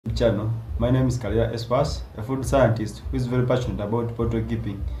channel. My name is Kalia Espas, a food scientist who is very passionate about poultry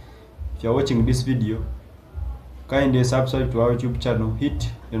keeping. If you are watching this video, kindly subscribe to our YouTube channel,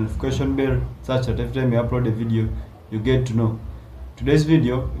 hit the notification bell such that every time we upload a video, you get to know. Today's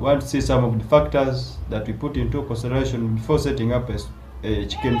video, we want to see some of the factors that we put into consideration before setting up a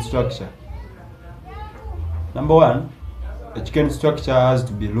chicken structure. Number one, a chicken structure has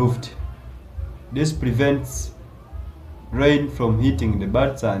to be roofed. This prevents rain from hitting the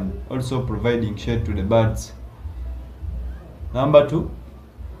birds and also providing shade to the birds. Number two,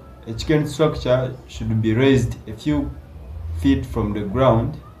 a chicken structure should be raised a few feet from the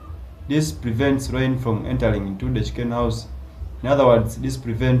ground. This prevents rain from entering into the chicken house. In other words, this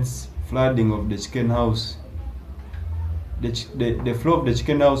prevents flooding of the chicken house. The floor of the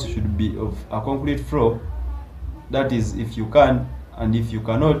chicken house should be of a concrete floor. That is, if you can, and if you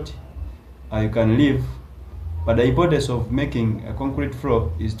cannot, you can leave. But the importance of making a concrete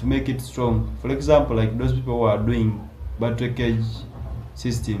floor is to make it strong. For example, like those people who are doing battery cage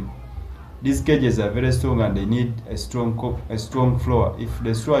system, these cages are very strong and they need a strong floor. If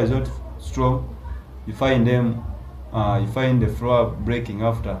the floor is not strong, you find the floor breaking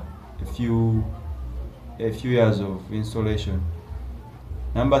after a few years of installation.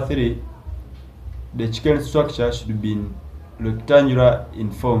 Number three, the chicken structure should be rectangular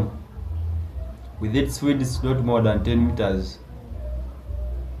in form, with its width not more than 10 meters.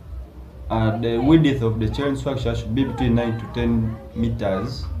 The width of the chicken structure should be between 9 to 10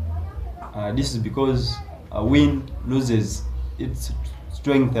 meters. This is because a wind loses its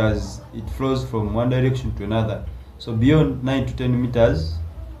strength as it flows from one direction to another. So beyond 9 to 10 meters,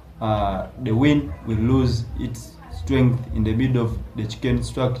 the wind will lose its strength in the middle of the chicken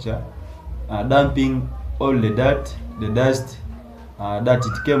structure, dumping all the dirt, the dust that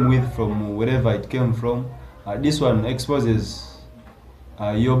it came with from wherever it came from. This one exposes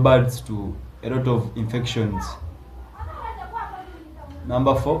your birds to a lot of infections.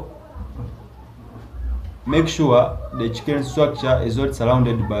 Number four, make sure the chicken structure is not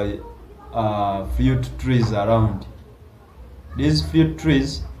surrounded by fruit trees around. These fruit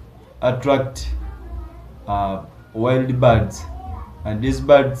trees attract wild birds, and these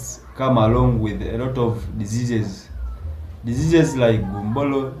birds come along with a lot of diseases. Diseases like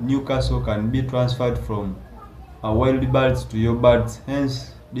Gumbolo, Newcastle can be transferred from wild birds to your birds.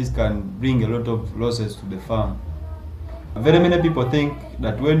 Hence, this can bring a lot of losses to the farm. Very many people think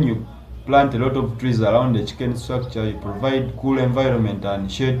that when you plant a lot of trees around the chicken structure, you provide cool environment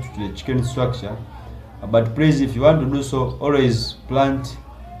and shade to the chicken structure. But please, if you want to do so, always plant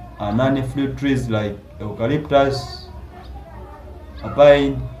non-fruit trees like eucalyptus,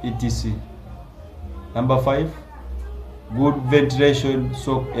 pine, etc. Number five, good ventilation,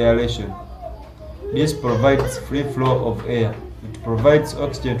 soak aeration. This provides free flow of air. It provides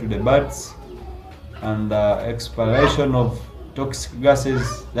oxygen to the birds and expiration of toxic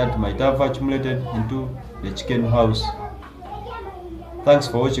gases that might have accumulated into the chicken house. Thanks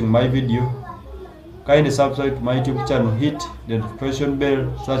for watching my video. Kindly subscribe to my YouTube channel, hit the notification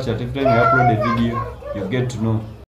bell such that every time I upload a video, you get to know.